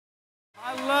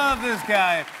I love this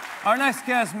guy. Our next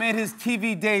guest made his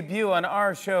TV debut on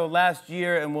our show last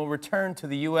year and will return to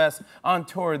the U.S. on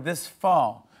tour this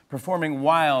fall, performing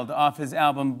Wild off his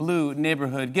album Blue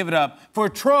Neighborhood. Give it up for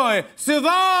Troye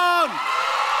Sivan!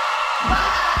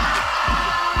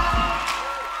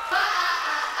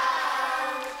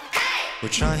 We're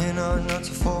trying hard not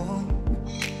to fall.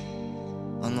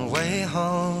 On the way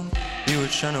home, you were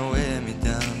trying to wear me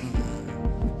down.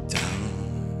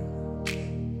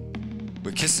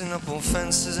 We're kissing up on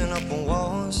fences and up on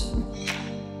walls.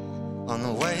 On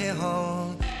the way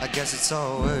home, I guess it's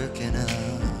all working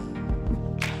out.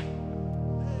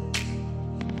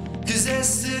 'Cause there's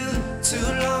still too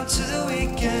long to the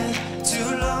weekend,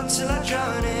 too long till I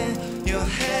drown in your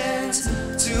hands,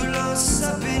 too long since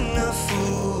I've been a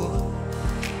fool.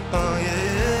 Oh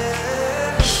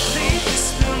yeah, leave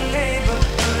this new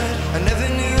neighborhood. I never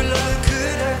knew love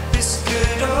could hurt this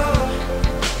good. Oh,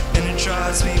 and it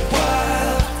drives me wild.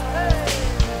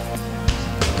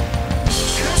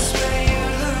 'Cause when you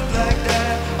look like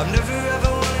that, I've never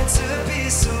ever wanted to be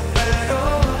so bad.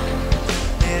 Oh,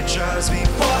 it drives me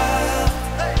wild.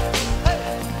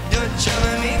 You're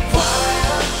driving me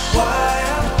wild,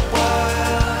 wild,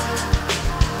 wild.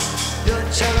 You're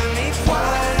driving me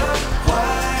wild,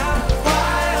 wild,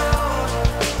 wild.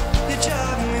 You're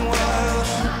driving me wild.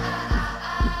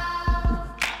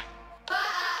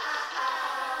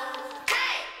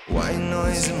 White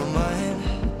noise in my mind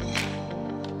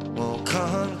won't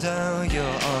calm down.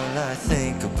 You're all I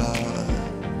think about.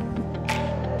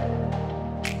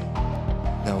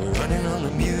 Now we're running on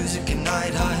the music and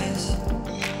night highs,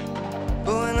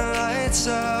 but when the lights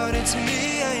out, it's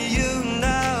me and you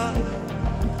now.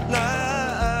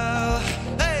 Now,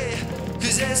 hey,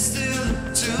 'cause there's still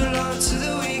too long to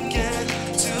the weekend,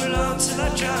 too long till I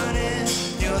drown in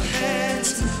your hands,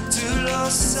 too long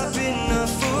since I've been a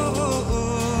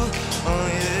fool. Oh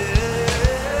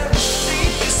yeah,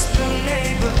 leave this blue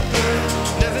neighborhood.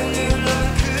 Never knew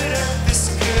love could hurt this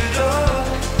good. Oh,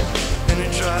 and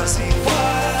it drives me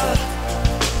wild.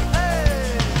 Hey,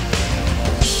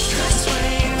 'cause when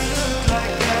you look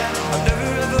like that, I've never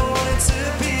ever wanted to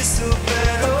be so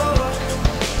bad. Oh,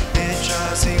 it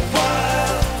drives me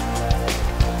wild.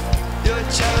 You're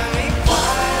driving me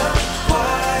wild,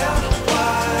 wild,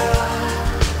 wild.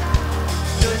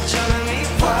 You're driving me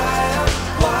wild,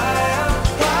 wild,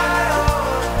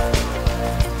 wild.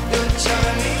 You're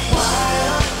driving me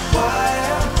wild,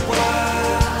 wild,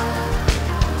 wild.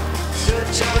 You're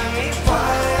driving me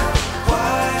wild,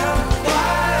 wild,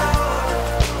 wild.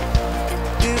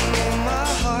 You make my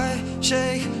heart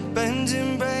shake, bend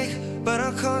and break, but I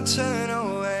can't turn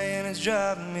away, and it's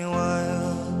driving me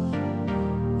wild.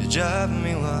 You're driving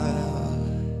me wild.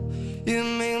 You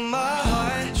make my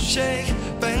heart shake,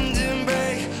 bend and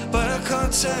break, but I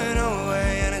can't turn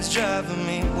away, and it's driving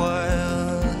me wild.